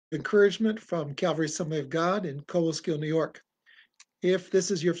encouragement from Calvary Assembly of God in Cobleskill, New York. If this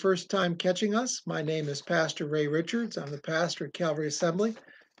is your first time catching us, my name is Pastor Ray Richards. I'm the pastor at Calvary Assembly,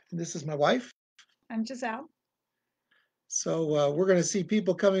 and this is my wife. I'm Giselle. So we're going to see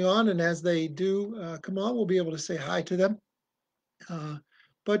people coming on, and as they do come on, we'll be able to say hi to them.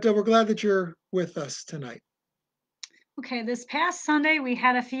 But we're glad that you're with us tonight. Okay, this past Sunday we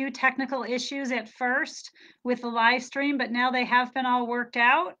had a few technical issues at first with the live stream, but now they have been all worked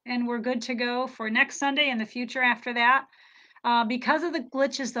out and we're good to go for next Sunday and the future after that. Because of the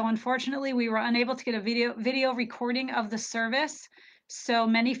glitches though, unfortunately, we were unable to get a video recording of the service. So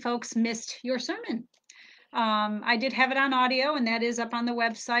many folks missed your sermon. I did have it on audio and that is up on the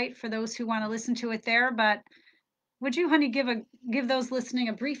website for those who want to listen to it there, but would you, honey, give those listening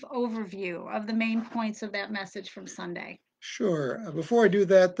a brief overview of the main points of that message from Sunday? Sure. Before I do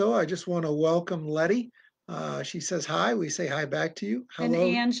that, though, I just want to welcome Letty. She says hi. We say hi back to you. And Hello.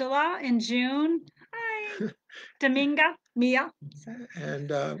 Angela and June. Hi. Dominga, Mia. And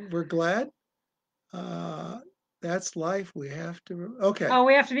we're glad. That's life. We have to. Okay. Oh,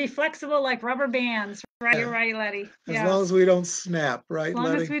 we have to be flexible like rubber bands. Right, you're right, Letty. As long as we don't snap, right, As long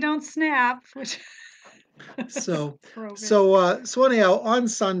Letty? as we don't snap, which So, proven. so anyhow, on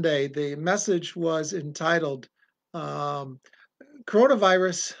Sunday, the message was entitled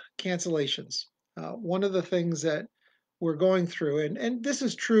 "Coronavirus Cancellations." One of the things that we're going through, and this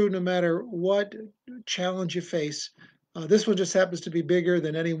is true no matter what challenge you face. This one just happens to be bigger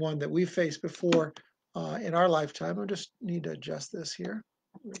than any one that we've faced before in our lifetime. I just need to adjust this here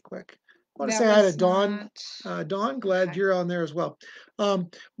real quick. I want to say hi to Dawn. Dawn, glad you're on there as well.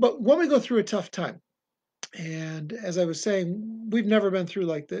 But when we go through a tough time, and as I was saying, we've never been through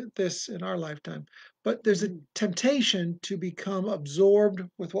like this in our lifetime, but there's a temptation to become absorbed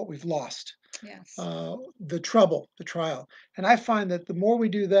with what we've lost. Yes. The trouble, the trial. And I find that the more we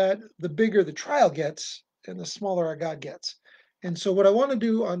do that, the bigger the trial gets and the smaller our God gets. And so, what I want to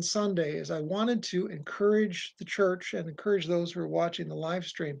do on Sunday is I wanted to encourage the church and encourage those who are watching the live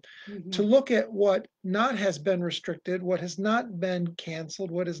stream to look at what not has been restricted, what has not been canceled,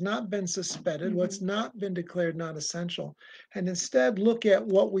 what has not been suspended, what's not been declared non essential, and instead look at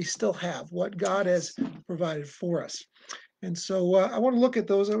what we still have, what God has provided for us. And so I want to look at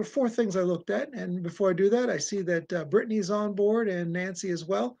those. There were four things I looked at. And before I do that, I see that Brittany's on board and Nancy as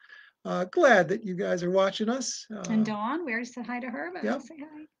well. Glad that you guys are watching us. And Dawn, we already said hi to her, but Yep. I'll say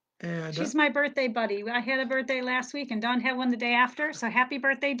hi. And she's my birthday buddy. I had a birthday last week and Dawn had one the day after. So happy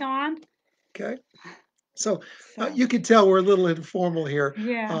birthday, Dawn. Okay. So you can tell we're a little informal here.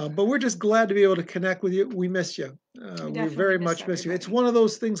 Yeah. But we're just glad to be able to connect with you. We miss you. We very much miss you. It's one of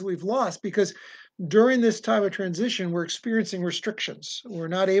those things we've lost because during this time of transition, we're experiencing restrictions. We're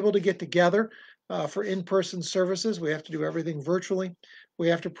not able to get together for in-person services. We have to do everything virtually. We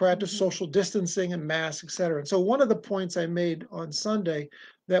have to practice social distancing and masks, et cetera. And so one of the points I made on Sunday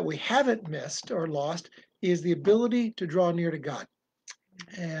that we haven't missed or lost is the ability to draw near to God.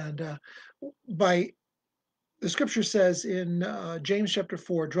 And by the scripture says in James chapter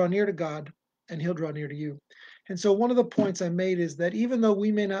 4, draw near to God and he'll draw near to you. And so one of the points I made is that even though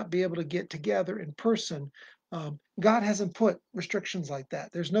we may not be able to get together in person, God hasn't put restrictions like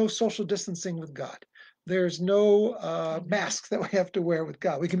that. There's no social distancing with God. There's no masks that we have to wear with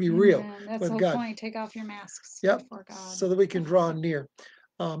God. We can be real That's with the God. point. Take off your masks before God. So that we can draw near.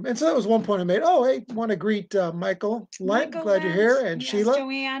 And so that was one point I made. Oh, hey, want to greet Michael Lent. Glad you're here. And yes, Sheila.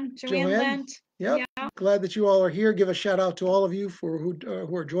 Joanne Lent. Yep. Glad that you all are here. Give a shout out to all of you for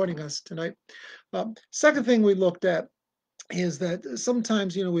who are joining us tonight. Second thing we looked at is that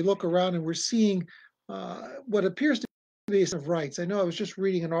sometimes, we look around and we're seeing what appears to be some of rights. I know I was just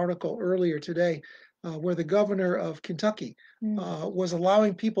reading an article earlier today where the governor of Kentucky was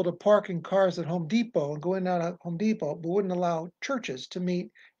allowing people to park in cars at Home Depot and go in and out of Home Depot, but wouldn't allow churches to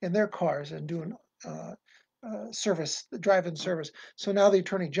meet in their cars and do an service, the drive-in service. So now the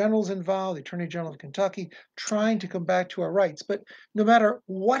Attorney General's involved, the Attorney General of Kentucky, trying to come back to our rights. But no matter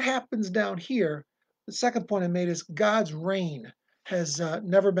what happens down here, the second point I made is God's reign has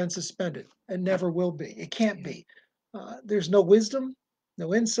never been suspended and never will be. It can't be. There's no wisdom,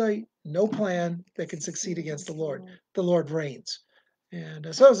 no insight, no plan that can succeed against the Lord. The Lord reigns. And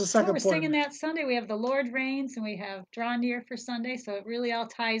so that was the second point. We're singing that Sunday. We have the Lord reigns and we have draw near for Sunday. So it really all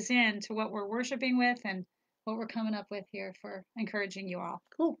ties in to what we're worshiping with and what we're coming up with here for encouraging you all.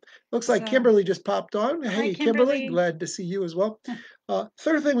 Cool. Looks like Kimberly just popped on. Hey, hi, Kimberly, glad to see you as well.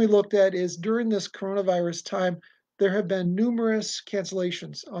 Third thing we looked at is during this coronavirus time, there have been numerous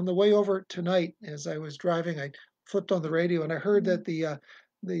cancellations. On the way over tonight, as I was driving, I flipped on the radio and I heard that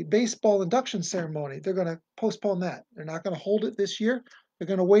the baseball induction ceremony, they're going to postpone that. They're not going to hold it this year. They're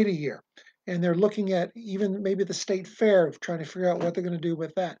going to wait a year. And they're looking at even maybe the state fair of trying to figure out what they're going to do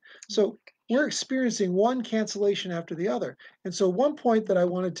with that. So we're experiencing one cancellation after the other. And so one point that I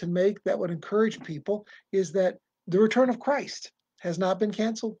wanted to make that would encourage people is that the return of Christ has not been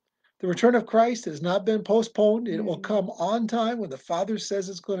canceled. The return of Christ has not been postponed. It will come on time when the Father says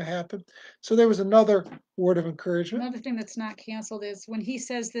it's going to happen. So there was another word of encouragement. Another thing that's not canceled is when he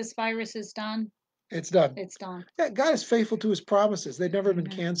says this virus is done, It's done. it's done. Yeah, God is faithful to his promises. They've never been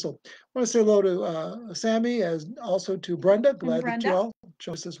Amen. canceled. I want to say hello to Sammy, as also to Brenda. Glad that you Brenda. all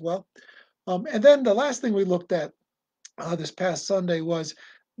joined us as well. And then the last thing we looked at this past Sunday was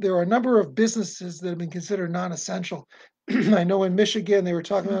there are a number of businesses that have been considered non-essential. I know in Michigan they were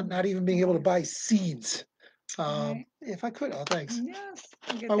talking about not even being able to buy seeds. Right. If I could, oh, thanks. Yes,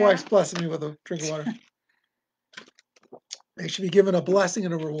 I'll get My wife's that. blessing me with a drink of water. They should be given a blessing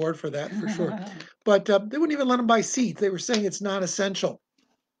and a reward for that, for sure. But they wouldn't even let them buy seeds. They were saying it's not essential.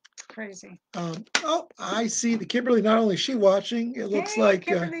 Crazy. Oh, I see the Kimberly. Not only is she watching, it looks Hey, like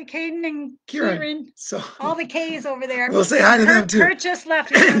Kimberly, Caden, and Kieran. Kieran. So All the K's over there. we'll say hi to them too. Kurt just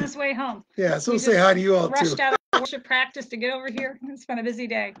left. He's on his way home. Yeah, so We we'll say just hi to you all too. Rushed out of worship practice to get over here. It's been a busy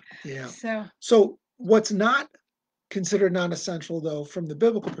day. Yeah. So So what's not considered non-essential, though, from the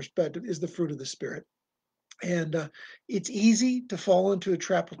biblical perspective, is the fruit of the Spirit. And it's easy to fall into a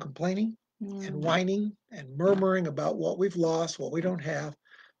trap of complaining and whining and murmuring about what we've lost, what we don't have.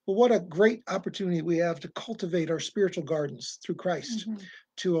 But what a great opportunity we have to cultivate our spiritual gardens through Christ,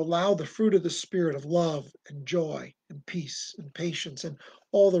 to allow the fruit of the Spirit of love and joy and peace and patience and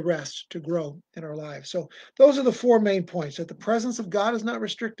all the rest to grow in our lives. So those are the four main points: that the presence of God is not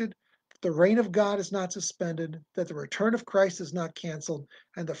restricted, the reign of God is not suspended, that the return of Christ is not canceled,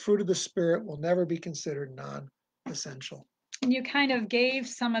 and the fruit of the Spirit will never be considered non-essential. And you kind of gave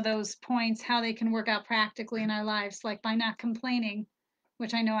some of those points how they can work out practically in our lives, like by not complaining,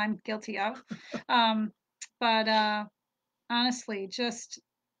 which I know I'm guilty of. But honestly, just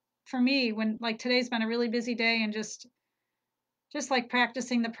for me, when like today's been a really busy day, and just like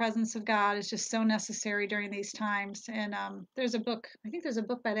practicing the presence of God is just so necessary during these times. And there's a book, I think there's a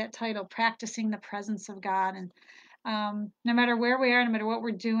book by that title, Practicing the Presence of God. And no matter where we are, no matter what we're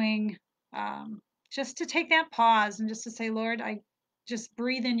doing, just to take that pause and just to say, Lord, I just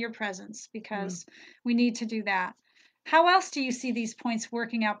breathe in your presence, because we need to do that. How else do you see these points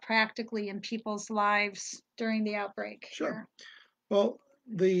working out practically in people's lives during the outbreak? Sure. Well,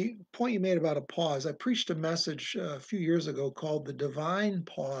 the point you made about a pause, I preached a message a few years ago called the divine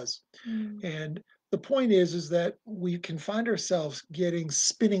pause. And the point is that we can find ourselves getting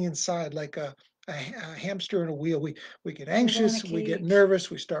spinning inside like a hamster in a wheel. We get anxious, we get nervous,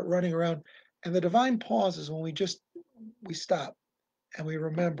 we start running around. And the divine pause is when we stop and we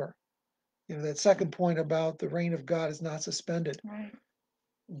remember. You know, that second point about the reign of God is not suspended. Right.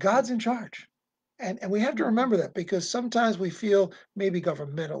 God's in charge. And we have to remember that, because sometimes we feel maybe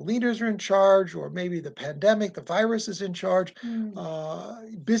governmental leaders are in charge, or maybe the pandemic, the virus is in charge,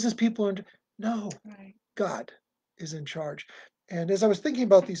 business people are no, God is in charge. And as I was thinking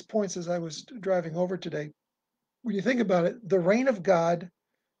about these points as I was driving over today, when you think about it, the reign of God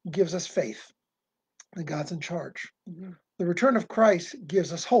gives us faith that God's in charge. The return of Christ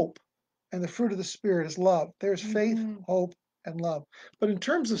gives us hope, and the fruit of the Spirit is love. There's faith, hope, and love. But in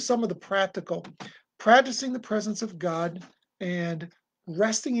terms of some of the practical, practicing the presence of God and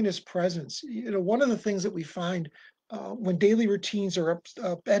resting in his presence, you know, one of the things that we find when daily routines are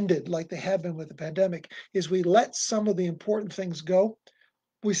upended, like they have been with the pandemic, is we let some of the important things go.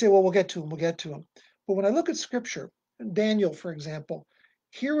 We say, well, we'll get to them, we'll get to them. But when I look at scripture, Daniel, for example,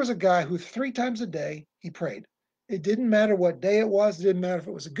 here was a guy who 3 times a day he prayed. It didn't matter what day it was, it didn't matter if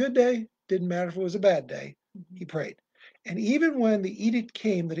it was a good day, didn't matter if it was a bad day, he prayed. And even when the edict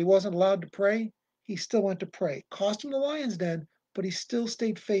came that he wasn't allowed to pray, he still went to pray. Cost him the lion's den, but he still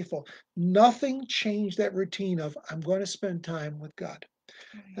stayed faithful. Nothing changed that routine of, I'm going to spend time with God.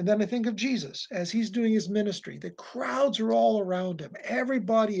 And then I think of Jesus as he's doing his ministry. The crowds are all around him.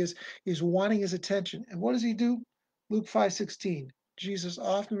 Everybody is wanting his attention. And what does he do? Luke 5:16. Jesus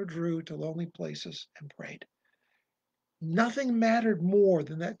often withdrew to lonely places and prayed. Nothing mattered more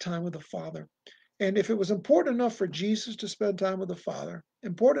than that time with the Father. And if it was important enough for Jesus to spend time with the Father,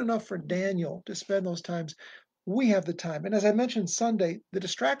 important enough for Daniel to spend those times, we have the time. And as I mentioned Sunday, the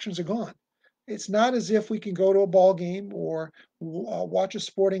distractions are gone. It's not as if we can go to a ball game or watch a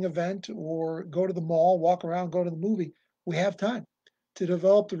sporting event or go to the mall, walk around, go to the movie. We have time to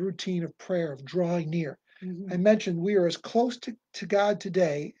develop the routine of prayer, of drawing near. I mentioned we are as close to God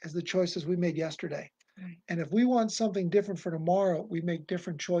today as the choices we made yesterday. And if we want something different for tomorrow, we make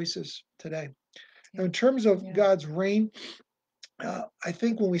different choices today. Now, in terms of God's reign, I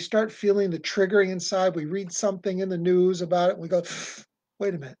think when we start feeling the triggering inside, we read something in the news about it, and we go,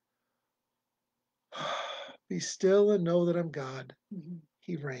 wait a minute. Be still and know that I'm God. Mhm.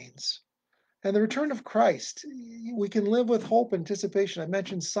 He reigns. And the return of Christ, we can live with hope, anticipation. I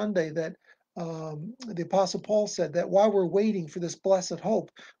mentioned Sunday that the Apostle Paul said that while we're waiting for this blessed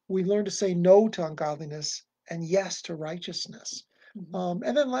hope, we learn to say no to ungodliness and yes to righteousness. Mhm.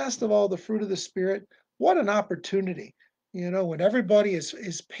 And then, last of all, the fruit of the Spirit. What an opportunity! When everybody is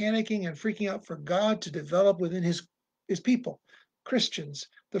panicking and freaking out for God to develop within His people, Christians,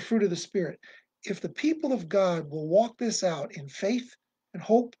 the fruit of the Spirit. If the people of God will walk this out in faith and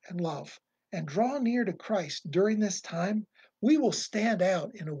hope and love, and draw near to Christ during this time, we will stand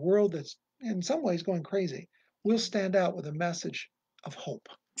out in a world that's in some ways going crazy. We'll stand out with a message of hope.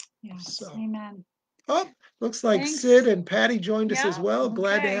 Yes, So, amen. oh, looks like Sid Thanks. and Patty joined us as Yeah, well.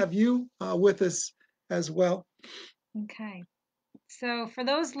 Glad to okay. have you with us as well. Okay. So for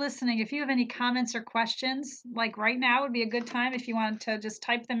those listening, if you have any comments or questions, like right now would be a good time if you wanted to just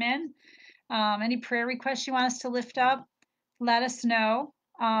type them in. Any prayer requests you want us to lift up, let us know.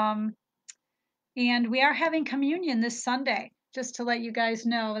 And we are having communion this Sunday, just to let you guys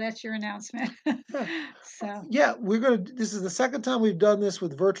know. That's your announcement. Yeah, So yeah, this is the second time we've done this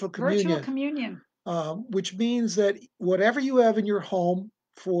with virtual virtual communion. communion. Which means that whatever you have in your home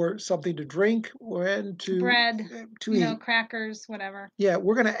for something to drink and Bread, to eat, crackers, whatever. yeah,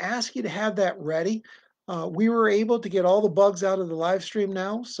 we're going to ask you to have that ready. We were able to get all the bugs out of the live stream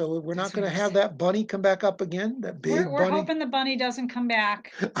now, so we're not That's what going to you're have saying. that bunny come back up again, that big We're bunny. hoping the bunny doesn't come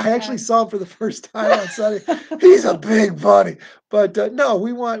back. I actually saw him for the first time on Sunday. He's a big bunny, but no,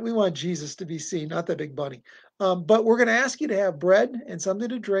 we want Jesus to be seen, not the big bunny. But we're going to ask you to have bread and something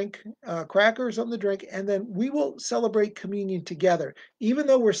to drink, cracker or something to drink, and then we will celebrate communion together, even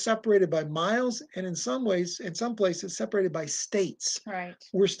though we're separated by miles, and in some ways, in some places, separated by states. Right.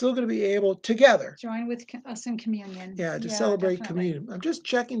 We're still going to be able together, Join with us in communion. yeah, to Yeah, celebrate definitely. communion. I'm just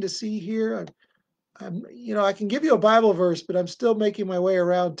checking to see here. I can give you a Bible verse, but I'm still making my way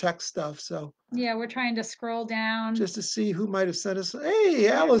around text stuff. So Yeah, we're trying to scroll down. just to see who might have sent us. Hey, There we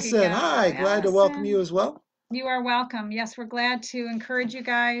Allison. go. Hi, glad to welcome you Allison, as well. you are welcome. Yes, we're glad to encourage you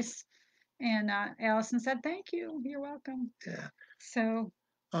guys. And Allison said, thank you. You're welcome. Yeah. So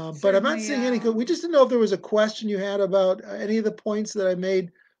But I'm not certainly, seeing any. We just didn't know if there was a question you had about any of the points that I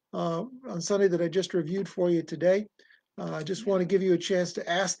made on Sunday that I just reviewed for you today. I just want to give you a chance to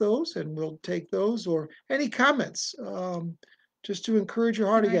ask those, and we'll take those or any comments, just to encourage your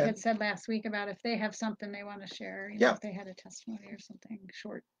heart and I again. had said last week about if they have something they want to share, Yeah. if they had a testimony or something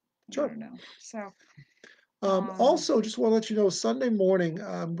short. I Sure. don't know. So Also, just want to let you know, Sunday morning,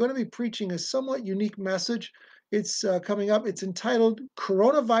 I'm going to be preaching a somewhat unique message. It's coming up. It's entitled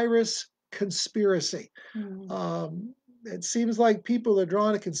Coronavirus Conspiracy. mm, It seems like people are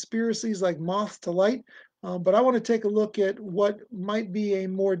drawn to conspiracies like moth to light, but I want to take a look at what might be a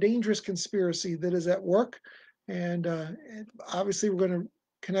more dangerous conspiracy that is at work. And obviously, we're going to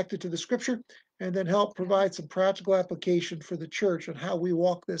connect it to the scripture and then help provide some practical application for the church on how we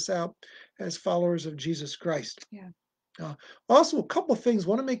walk this out as followers of Jesus Christ. yeah. Uh, Also, a couple of things I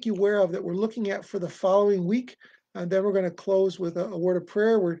want to make you aware of that we're looking at for the following week. And then we're going to close with a word of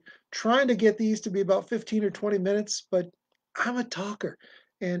prayer. We're trying to get these to be about 15 or 20 minutes, but I'm a talker.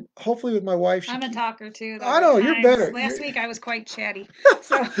 And hopefully, with my wife, I'm a talker too, though. I At know you're times, better. last week I was quite chatty.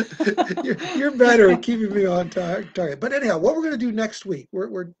 So You're better at keeping me on target. But anyhow, what we're going to do next week, we're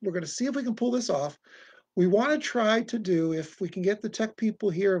going to see if we can pull this off. We want to try to do, if we can get the tech people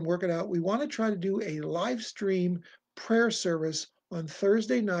here and work it out, we want to try to do a live stream prayer service on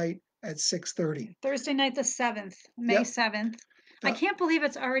Thursday night at 6:30. Thursday night, the 7th, May Yep. 7th. I Uh, can't believe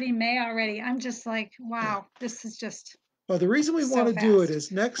it's already May already. I'm just like, yeah. wow, this is just Well, the reason we want so to do it fast.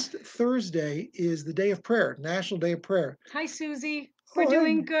 is next Thursday is the day of prayer, National Day of Prayer. Hi, Susie. We're Oh, hey.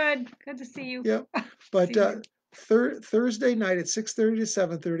 doing good. Good to see you. Yep. See But you. Thursday night at 6:30 to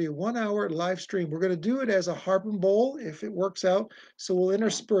 7:30, a 1 hour live stream. We're going to do it as a harp and bowl if it works out. So we'll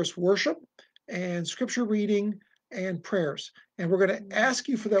intersperse worship and scripture reading and prayers. And we're going to ask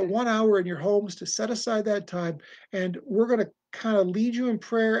you for that 1 hour in your homes to set aside that time. And we're going to kind of lead you in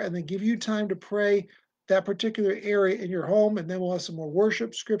prayer and then give you time to pray that particular area in your home. And then we'll have some more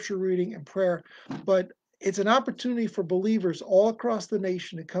worship, scripture reading, and prayer. But it's an opportunity for believers all across the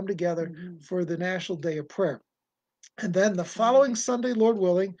nation to come together for the National Day of Prayer. And then the following Sunday, Lord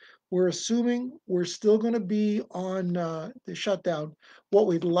willing, we're assuming we're still going to be on the shutdown. What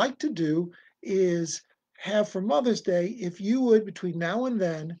we'd like to do is have for Mother's Day, if you would, between now and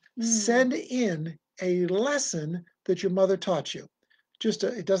then, send in a lesson that your mother taught you.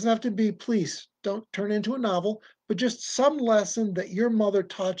 It doesn't have to be, please don't turn into a novel, but just some lesson that your mother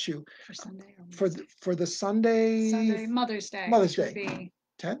taught you For Sunday or for Wednesday. the Sunday, Sunday, Mother's Day, Mother's which would Day, be,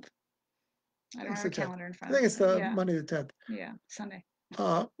 10th. I I don't think it's have a the 10th. calendar in I front of think me, it's but the yeah, Monday the 10th. yeah, Sunday.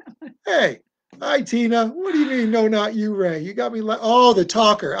 Uh, hey, hi Tina. What do you mean? No, not you, Ray. You got me. Oh, the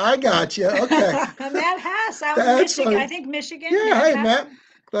talker. I got you. Okay, Matt Hess out in that's Michigan, I fine. think Michigan. Yeah. Yeah, Hey, Matt, Matt.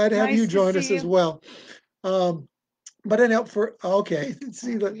 Glad to have you nice to join see us as you. well. But anyhow, for okay.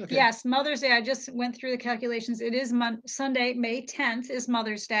 See, okay. Yes, Mother's Day. I just went through the calculations. It is Sunday, May 10th is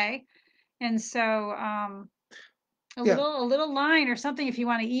Mother's Day. And so Yeah. a little line or something, if you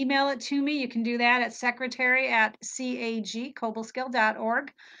want to email it to me, you can do that at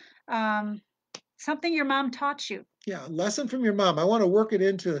secretary@cagcobleskill.org. Something your mom taught you. Yeah. Lesson from your mom. I want to work it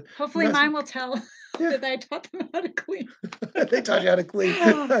into. Hopefully mine will tell Yeah. that I taught them how to clean. They taught you how to clean.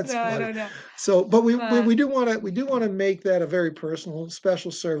 That's No, I funny. don't know. So, but we But do want to make that a very personal, special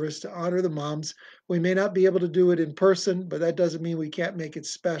service to honor the moms. We may not be able to do it in person, but that doesn't mean we can't make it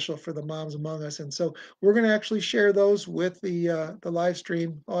special for the moms among us. And so we're going to actually share those with the live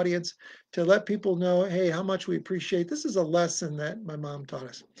stream audience to let people know, hey, how much we appreciate. This is a lesson that my mom taught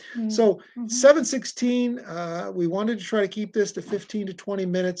us. So 7:16, we wanted to try to keep this to 15 to 20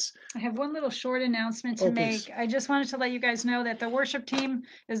 minutes. I have one little short announcement to Oh, make. please. I just wanted to let you guys know that the worship team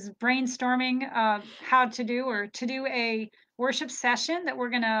is brainstorming how to do a worship session that we're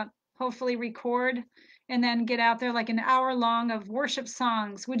gonna hopefully record and then get out there like an hour long of worship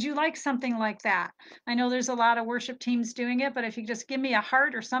songs. Would you like something like that? I know there's a lot of worship teams doing it, but if you just give me a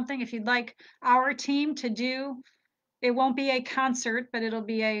heart or something, if you'd like our team to do, it won't be a concert, but it'll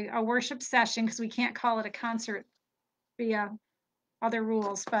be a worship session because we can't call it a concert via other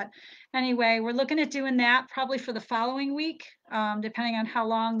rules. But anyway, we're looking at doing that probably for the following week, depending on how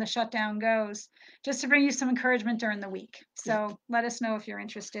long the shutdown goes, just to bring you some encouragement during the week. So let us know if you're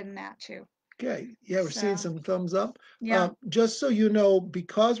interested in that too. Okay. Yeah, we're seeing some thumbs up. Yeah. Just so you know,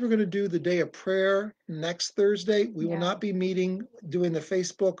 because we're going to do the day of prayer next Thursday, we will not be meeting doing the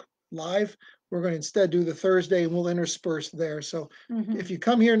Facebook Live. We're going to instead do the Thursday and we'll intersperse there. So if you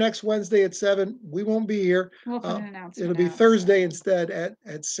come here next Wednesday at 7, we won't be here. We'll put an announcement. It'll be out, Thursday so. instead at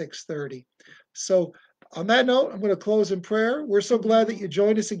 6:30. So on that note, I'm going to close in prayer. We're so glad that you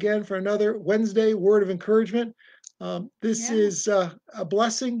joined us again for another Wednesday word of encouragement. This is a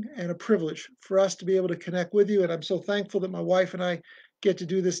blessing and a privilege for us to be able to connect with you. And I'm so thankful that my wife and I get to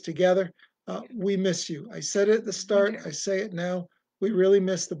do this together. We miss you. I said it at the start, I say it now. We really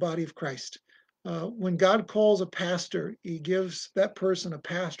miss the body of Christ. When God calls a pastor, he gives that person a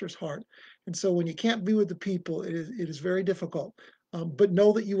pastor's heart. And so when you can't be with the people, it is very difficult. But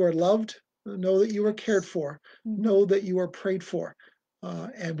know that you are loved, know that you are cared for, know that you are prayed for.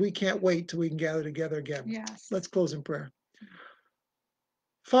 And we can't wait till we can gather together again. Yes. Let's close in prayer.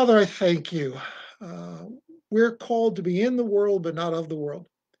 Father, I thank you. We're called to be in the world, but not of the world.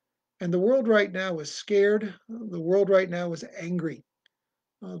 And the world right now is scared. The world right now is angry.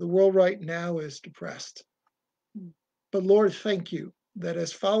 The world right now is depressed. But Lord, thank you that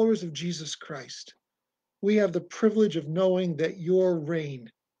as followers of Jesus Christ, we have the privilege of knowing that your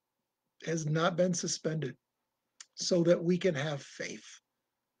reign has not been suspended so that we can have faith,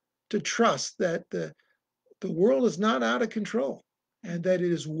 to trust that the world is not out of control and that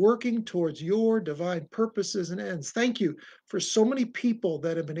it is working towards your divine purposes and ends. Thank you for so many people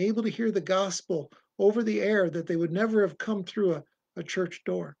that have been able to hear the gospel over the air that they would never have come through a church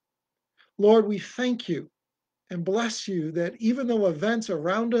door. Lord, we thank you and bless you that even though events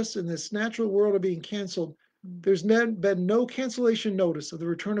around us in this natural world are being canceled, there's been no cancellation notice of the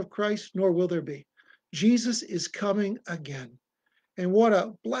return of Christ, nor will there be. Jesus is coming again. And what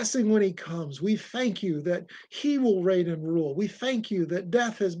a blessing when he comes. We thank you that he will reign and rule. We thank you that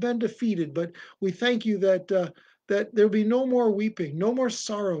death has been defeated, but we thank you that that there'll be no more weeping, no more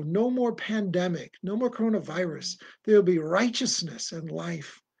sorrow, no more pandemic, no more coronavirus. There'll be righteousness and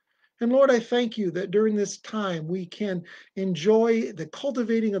life. And Lord, I thank you that during this time we can enjoy the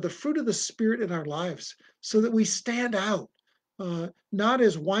cultivating of the fruit of the Spirit in our lives so that we stand out, not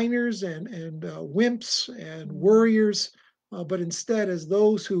as whiners and wimps and worriers, but instead as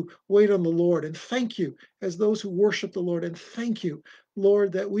those who wait on the Lord. And thank you as those who worship the Lord. And thank you,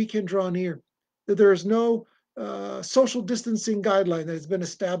 Lord, that we can draw near, that there is no social distancing guideline that has been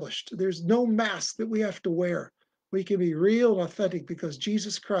established. There's no mask that we have to wear. We can be real and authentic because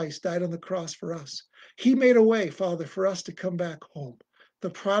Jesus Christ died on the cross for us. He made a way, Father, for us to come back home, the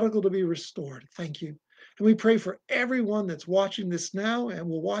prodigal to be restored. Thank you. And we pray for everyone that's watching this now and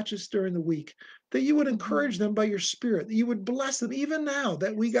will watch us during the week, that you would encourage them by your Spirit, that you would bless them even now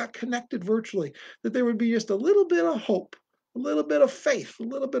that we got connected virtually, that there would be just a little bit of hope, a little bit of faith, a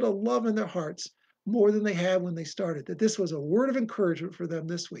little bit of love in their hearts, more than they had when they started, that this was a word of encouragement for them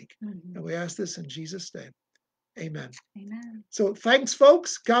this week. And Mhm. we ask this in Jesus' name. Amen. Amen. So thanks,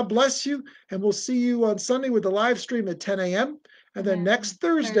 folks. God bless you. And we'll see you on Sunday with the live stream at 10 a.m. And then next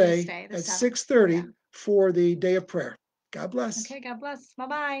Thursday Thursday, the at 7th. 6:30 Yeah. for the day of prayer. God bless. Okay, God bless.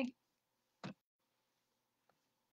 Bye-bye.